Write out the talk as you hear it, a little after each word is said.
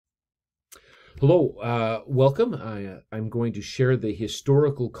Hello, welcome. I'm going to share the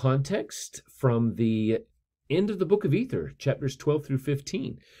historical context from the end of the Book of Ether, chapters 12 through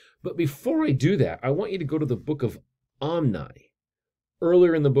 15. But before I do that, I want you to go to the Book of Omni,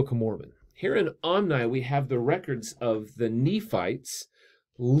 earlier in the Book of Mormon. Here in Omni, we have the records of the Nephites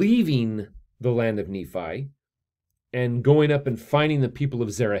leaving the land of Nephi and going up and finding the people of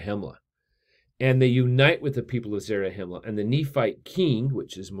Zarahemla. And they unite with the people of Zarahemla, and the Nephite king,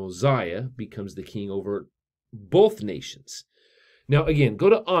 which is Mosiah, becomes the king over both nations. Now, again, go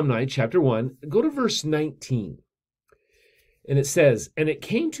to Omni, chapter 1, go to verse 19. And it says, "And it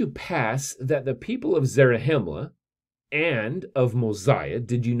came to pass that the people of Zarahemla and of Mosiah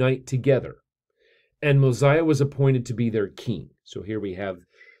did unite together, and Mosiah was appointed to be their king." So here we have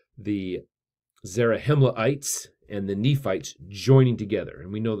the Zarahemlaites and the Nephites joining together.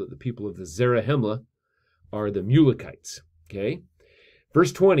 And we know that the people of the Zarahemla are the Mulekites. Okay?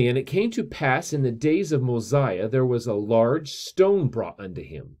 Verse 20, "And it came to pass in the days of Mosiah, there was a large stone brought unto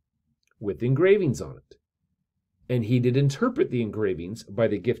him, with engravings on it. And he did interpret the engravings by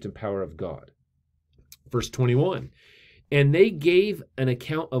the gift and power of God." Verse 21, "And they gave an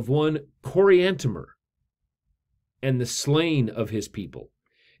account of one Coriantumr, and the slain of his people.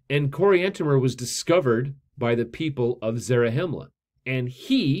 And Coriantumr was discovered by the people of Zarahemla. And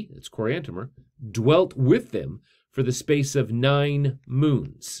he," that's Coriantumr, "dwelt with them for the space of 9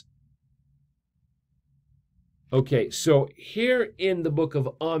 moons." Okay, so here in the book of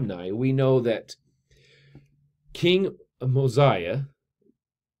Omni, we know that King Mosiah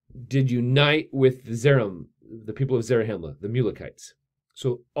did unite with the people of Zarahemla, the Mulekites.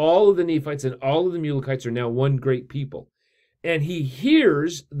 So all of the Nephites and all of the Mulekites are now one great people. And he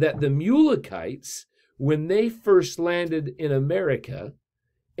hears that the Mulekites, when they first landed in America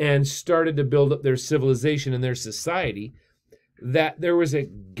and started to build up their civilization and their society, that there was a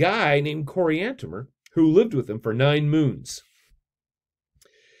guy named Coriantumr who lived with them for 9 moons.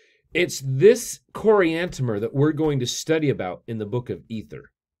 It's this Coriantumr that we're going to study about in the book of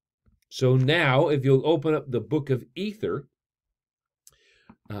Ether. So now, if you'll open up the book of Ether,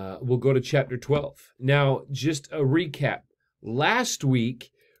 we'll go to chapter 12. Now, just a recap. Last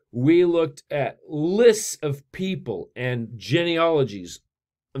week, we looked at lists of people and genealogies.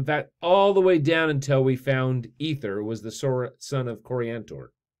 In fact, all the way down until we found Ether was the son of Coriantor.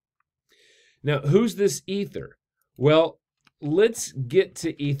 Now, who's this Ether? Well, let's get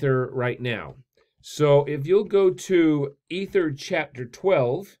to Ether right now. So if you'll go to Ether chapter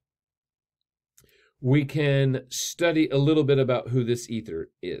 12, we can study a little bit about who this Ether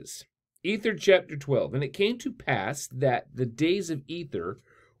is. Ether chapter 12, "And it came to pass that the days of Ether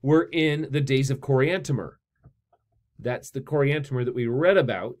were in the days of Coriantumr." That's the Coriantumr that we read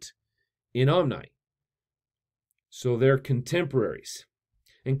about in Omni. So they're contemporaries.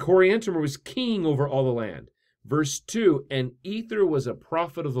 "And Coriantumr was king over all the land." Verse 2, "And Ether was a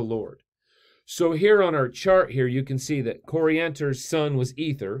prophet of the Lord." So here on our chart here, you can see that Coriantor's son was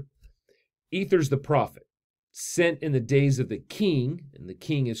Ether. Ether's the prophet, sent in the days of the king, and the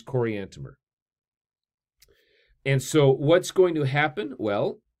king is Coriantumr. And so what's going to happen?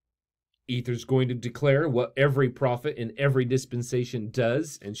 Well, Ether's going to declare what every prophet in every dispensation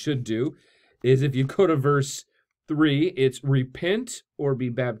does and should do, is if you go to verse 3, it's repent or be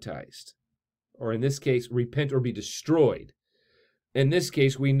baptized. Or in this case, repent or be destroyed. In this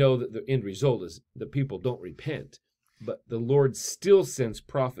case, we know that the end result is the people don't repent, but the Lord still sends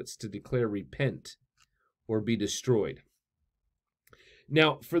prophets to declare repent or be destroyed.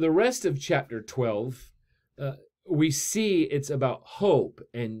 Now, for the rest of chapter 12, we see it's about hope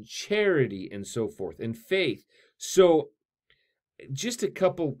and charity and so forth, and faith. So just a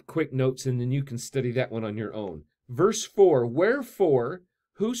couple quick notes, and then you can study that one on your own. Verse 4, "Wherefore,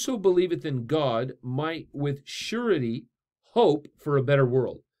 whoso believeth in God might with surety hope for a better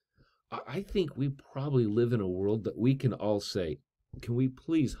world." I think we probably live in a world that we can all say, can we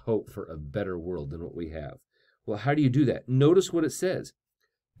please hope for a better world than what we have? Well, how do you do that? Notice what it says.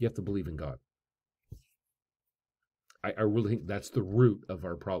 You have to believe in God. I really think that's the root of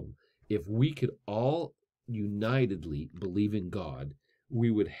our problem. If we could all unitedly believe in God,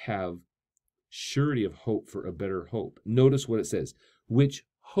 we would have surety of hope for a better hope. Notice what it says, "which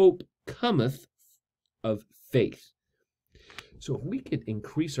hope cometh of faith." So if we could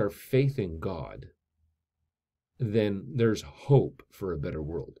increase our faith in God, then there's hope for a better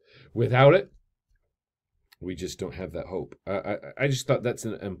world. Without it, we just don't have that hope. I just thought that's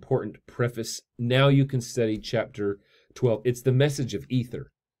an important preface. Now you can study chapter 12. It's the message of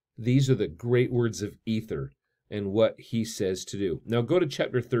Ether. These are the great words of Ether and what he says to do. Now go to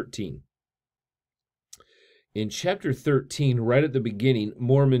chapter 13. In chapter 13, right at the beginning,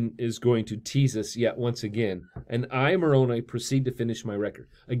 Mormon is going to tease us yet once again. And I, Moroni, proceed to finish my record.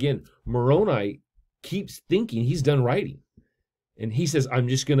 Again, Moroni keeps thinking he's done writing. And he says, I'm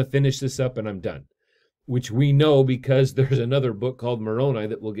just going to finish this up and I'm done. Which we know because there's another book called Moroni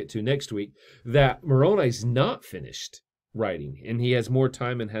that we'll get to next week, that Moroni's not finished writing. And he has more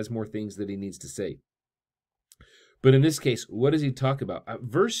time and has more things that he needs to say. But in this case, what does he talk about?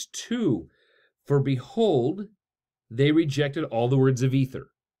 Verse 2, for behold, they rejected all the words of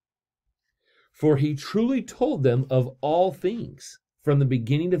Ether. For he truly told them of all things from the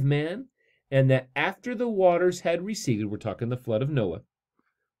beginning of man, and that after the waters had receded, we're talking the flood of Noah,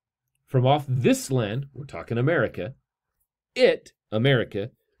 from off this land, we're talking America, America,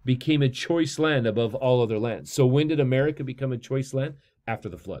 became a choice land above all other lands. So when did America become a choice land? After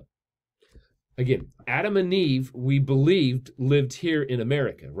the flood. Again, Adam and Eve, we believed, lived here in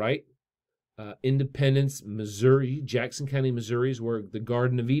America, right? Independence, Missouri, Jackson County, Missouri is where the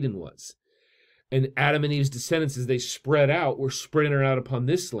Garden of Eden was. And Adam and Eve's descendants, as they spread out, were spreading out upon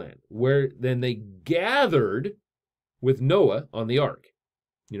this land, where then they gathered with Noah on the ark.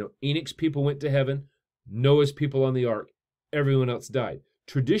 You know, Enoch's people went to heaven, Noah's people on the ark, everyone else died.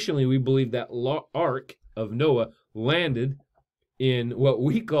 Traditionally, we believe that ark of Noah landed in what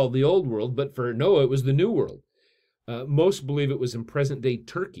we call the old world, but for Noah, it was the new world. Most believe it was in present-day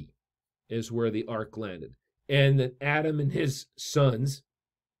Turkey is where the ark landed. And that Adam and his sons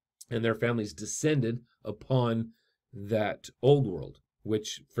and their families descended upon that old world,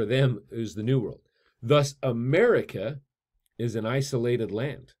 which for them is the new world. Thus, America is an isolated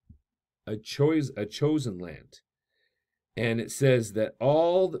land, a chosen land. And it says that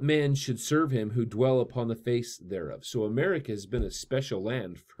all men should serve him who dwell upon the face thereof. So America has been a special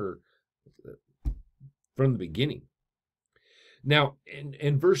land from the beginning. Now,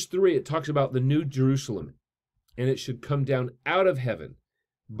 in verse 3, it talks about the new Jerusalem, and it should come down out of heaven.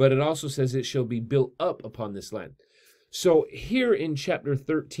 But it also says it shall be built up upon this land. So here in chapter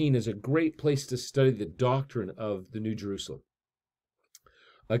 13 is a great place to study the doctrine of the New Jerusalem.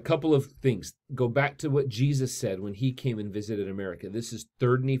 A couple of things. Go back to what Jesus said when he came and visited America. This is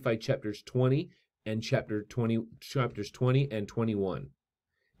 3 Nephi chapters 20 and chapters 20 and 21.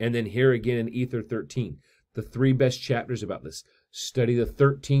 And then here again in Ether 13. The 3 best chapters about this. Study the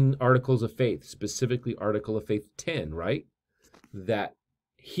 13 articles of faith, specifically Article of Faith 10, right? That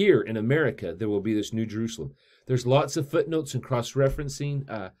here in America, there will be this New Jerusalem. There's lots of footnotes and cross-referencing.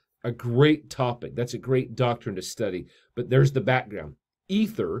 A great topic. That's a great doctrine to study. But there's the background.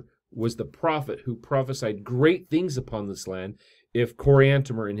 Ether was the prophet who prophesied great things upon this land if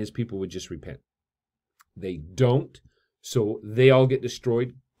Coriantumr and his people would just repent. They don't, so they all get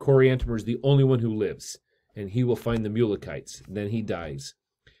destroyed. Coriantumr is the only one who lives, and he will find the Mulekites. Then he dies.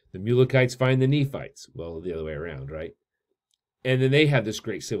 The Mulekites find the Nephites. Well, the other way around, right? And then they have this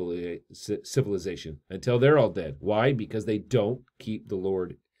great civilization until they're all dead. Why? Because they don't keep the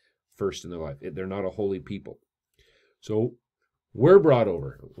Lord first in their life. They're not a holy people. So we're brought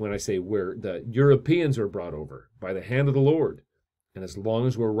over. When I say we're, the Europeans are brought over by the hand of the Lord. And as long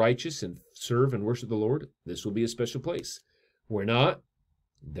as we're righteous and serve and worship the Lord, this will be a special place. We're not,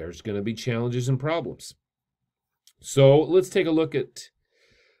 there's going to be challenges and problems. So let's take a look at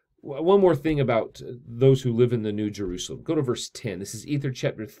one more thing about those who live in the New Jerusalem. Go to verse 10. This is Ether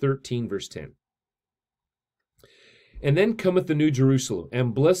chapter 13, verse 10. And then cometh the New Jerusalem,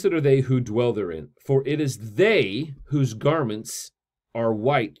 and blessed are they who dwell therein, for it is they whose garments are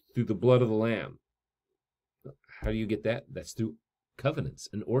white through the blood of the Lamb. How do you get that? That's through covenants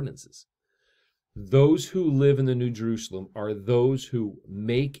and ordinances. Those who live in the New Jerusalem are those who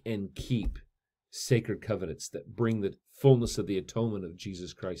make and keep sacred covenants that bring the fullness of the atonement of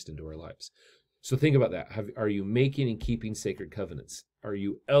Jesus Christ into our lives. So think about that. Are you making and keeping sacred covenants? Are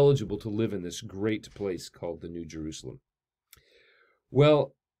you eligible to live in this great place called the New Jerusalem?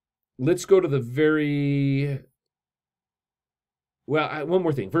 Well, let's go to the one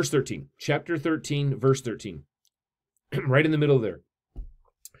more thing. Verse 13. Chapter 13, verse 13. Right in the middle there.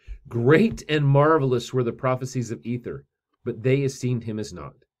 Great and marvelous were the prophecies of Ether, but they esteemed him as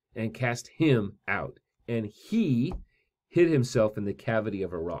naught, and cast him out. And he hid himself in the cavity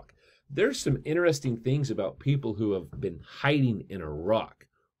of a rock. There's some interesting things about people who have been hiding in a rock.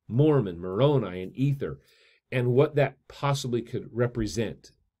 Mormon, Moroni, and Ether, and what that possibly could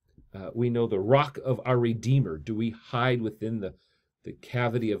represent. We know the rock of our Redeemer. Do we hide within the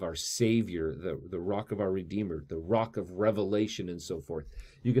cavity of our Savior, the rock of our Redeemer, the rock of revelation, and so forth?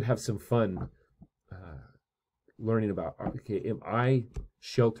 You could have some fun learning about, okay, am I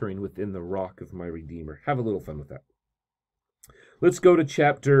sheltering within the rock of my Redeemer? Have a little fun with that. Let's go to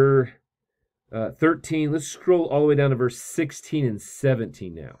chapter 13. Let's scroll all the way down to verse 16 and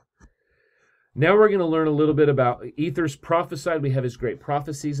 17 now. Now we're going to learn a little bit about Ether's prophesied. We have his great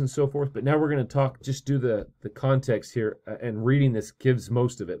prophecies and so forth, but now we're going to talk, just do the context here, and reading this gives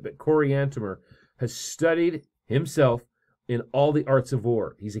most of it. But Coriantumr has studied himself in all the arts of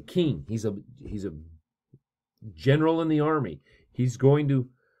war. He's a king. He's a general in the army. He's going to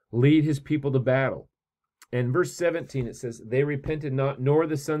lead his people to battle. And verse 17, it says, they repented not, nor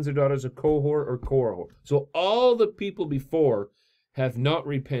the sons or daughters of Kohor or Korahor. So all the people before have not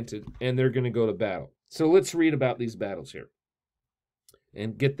repented, and they're going to go to battle. So let's read about these battles here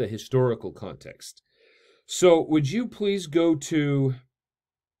and get the historical context. So would you please go to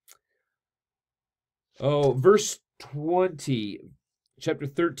verse 20, chapter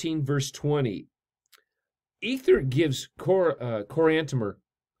 13, verse 20. Ether gives Coriantumr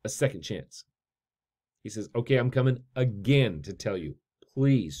a second chance. He says, okay, I'm coming again to tell you,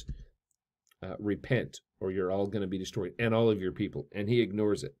 please repent, or you're all going to be destroyed, and all of your people. And he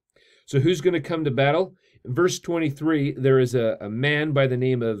ignores it. So who's going to come to battle? In verse 23, there is a man by the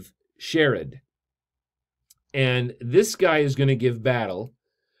name of Shered. And this guy is going to give battle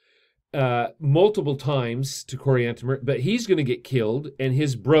multiple times to Coriantumr, but he's going to get killed, and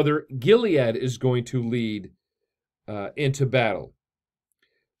his brother Gilead is going to lead into battle.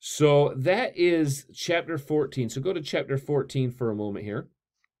 So that is chapter 14. So go to chapter 14 for a moment here.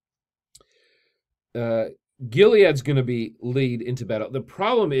 Gilead's going to be lead into battle. The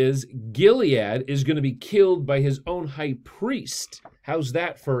problem is Gilead is going to be killed by his own high priest. How's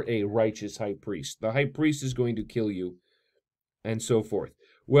that for a righteous high priest? The high priest is going to kill you, and so forth.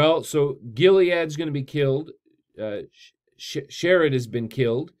 Well, so Gilead's going to be killed. Shered has been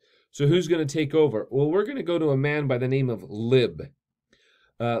killed. So who's going to take over? Well, we're going to go to a man by the name of Lib.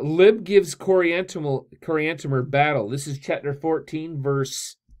 Lib gives Coriantumr battle. This is chapter 14,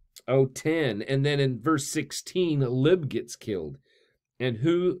 verse 10. And then in verse 16, Lib gets killed. And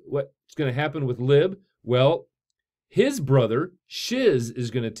what's going to happen with Lib? Well, his brother, Shiz, is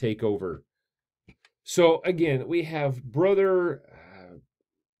going to take over. So again, we have brother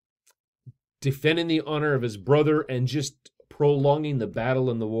defending the honor of his brother and just prolonging the battle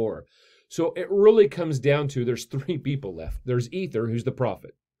and the war. So it really comes down to, there's three people left. There's Ether, who's the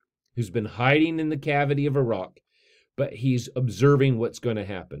prophet, who's been hiding in the cavity of a rock, but he's observing what's going to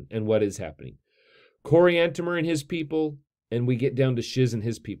happen and what is happening. Coriantumr and his people, and we get down to Shiz and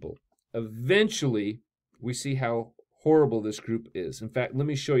his people. Eventually, we see how horrible this group is. In fact, let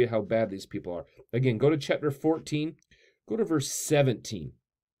me show you how bad these people are. Again, go to chapter 14, go to verse 17.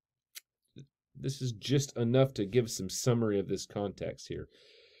 This is just enough to give some summary of this context here.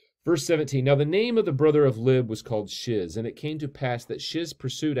 Verse 17, now the name of the brother of Lib was called Shiz, and it came to pass that Shiz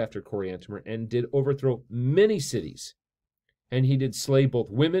pursued after Coriantumr and did overthrow many cities. And he did slay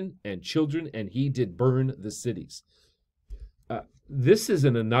both women and children, and he did burn the cities. This is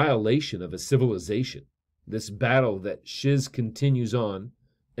an annihilation of a civilization, this battle that Shiz continues on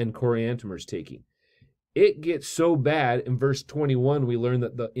and Coriantumr's taking. It gets so bad, in verse 21, we learn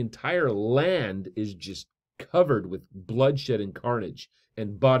that the entire land is just covered with bloodshed and carnage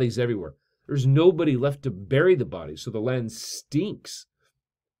and bodies everywhere. There's nobody left to bury the bodies, so the land stinks.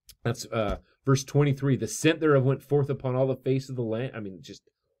 That's verse 23. The scent thereof went forth upon all the face of the land. I mean, just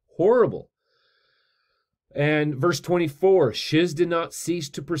horrible. And verse 24, Shiz did not cease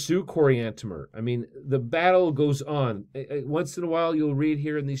to pursue Coriantumr. I mean, the battle goes on. Once in a while, you'll read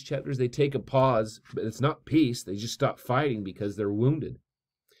here in these chapters, they take a pause, but it's not peace. They just stop fighting because they're wounded.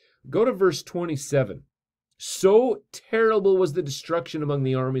 Go to verse 27. So terrible was the destruction among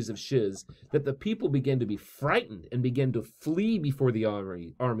the armies of Shiz that the people began to be frightened and began to flee before the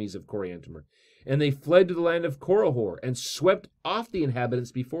armies of Coriantumr. And they fled to the land of Korahor and swept off the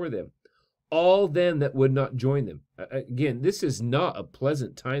inhabitants before them, all them that would not join them. Again, this is not a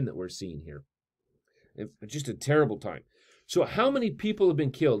pleasant time that we're seeing here. It's just a terrible time. So how many people have been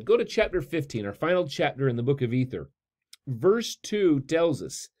killed? Go to chapter 15, our final chapter in the book of Ether. Verse 2 tells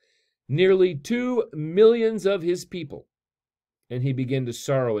us, nearly 2 millions of his people, and he began to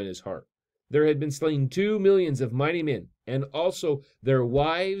sorrow in his heart. There had been slain 2 millions of mighty men, and also their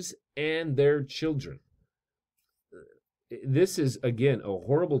wives and their children. This is, again, a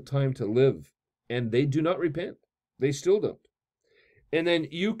horrible time to live, and they do not repent. They still don't. And then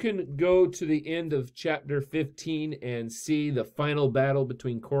you can go to the end of chapter 15 and see the final battle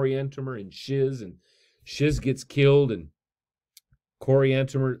between Coriantumr and Shiz, and Shiz gets killed, and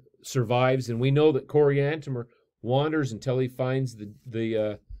Coriantumr survives, and we know that Coriantumr wanders until he finds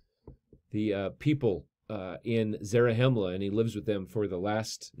the people in Zarahemla, and he lives with them for the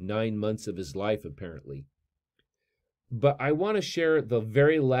last 9 months of his life, apparently. But I want to share the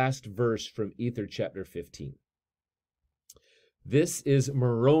very last verse from Ether chapter 15. This is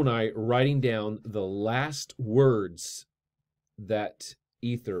Moroni writing down the last words that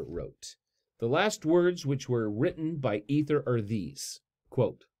Ether wrote. The last words which were written by Ether are these,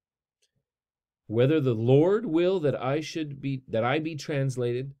 quote, "Whether the Lord will that I be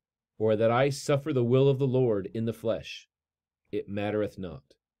translated, or that I suffer the will of the Lord in the flesh, it mattereth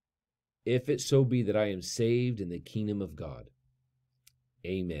not, if it so be that I am saved in the kingdom of God."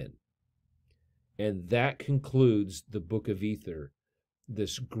 Amen. And that concludes the book of Ether,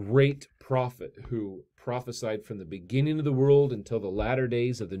 this great prophet who prophesied from the beginning of the world until the latter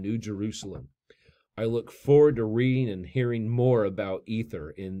days of the New Jerusalem. I look forward to reading and hearing more about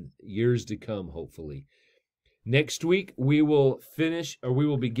Ether in years to come, hopefully. Next week, we will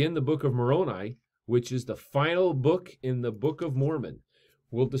begin the Book of Moroni, which is the final book in the Book of Mormon.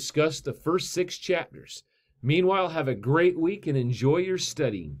 We'll discuss the first 6 chapters. Meanwhile, have a great week and enjoy your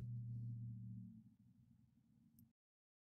studying.